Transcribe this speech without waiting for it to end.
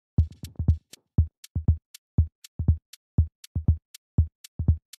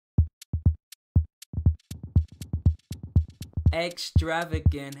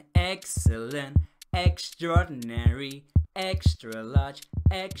Extravagant, excellent, extraordinary, extra large,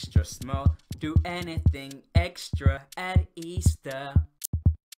 extra small. Do anything extra at Easter.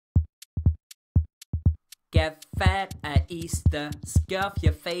 Get fat at Easter, scuff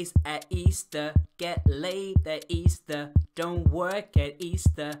your face at Easter, get laid at Easter, don't work at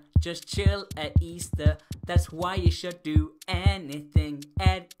Easter, just chill at Easter. That's why you should do anything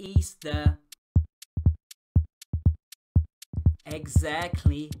at Easter.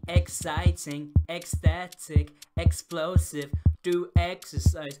 Exactly, exciting, ecstatic, explosive, do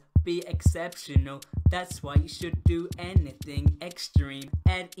exercise, be exceptional. That's why you should do anything extreme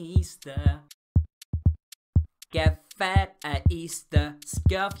at Easter. Get fat at Easter,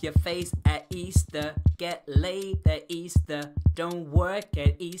 scuff your face at Easter, get laid at Easter, don't work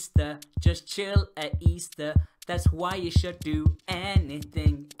at Easter, just chill at Easter. That's why you should do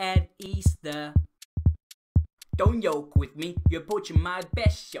anything at Easter. Don't yoke with me, you're poaching my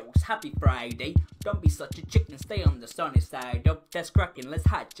best shows. Happy Friday, don't be such a chicken, stay on the sunny side up. That's cracking, let's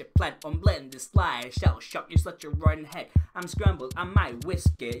hide your plant on blend this slide. Shell shock, you're such a rotten head. I'm scrambled, I might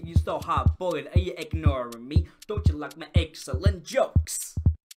whisk it. You so hard boiled, are you ignoring me? Don't you like my excellent jokes?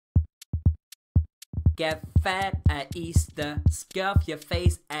 Get fat at Easter, scuff your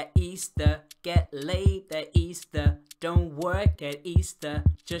face at Easter, get laid at Easter, don't work at Easter,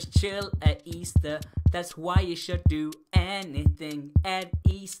 just chill at Easter. That's why you should do anything at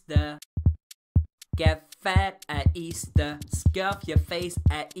Easter. Get fat at Easter, scuff your face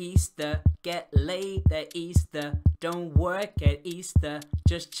at Easter, get laid at Easter, don't work at Easter,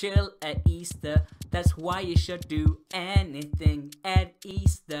 just chill at Easter. That's why you should do anything at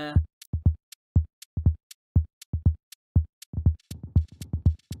Easter.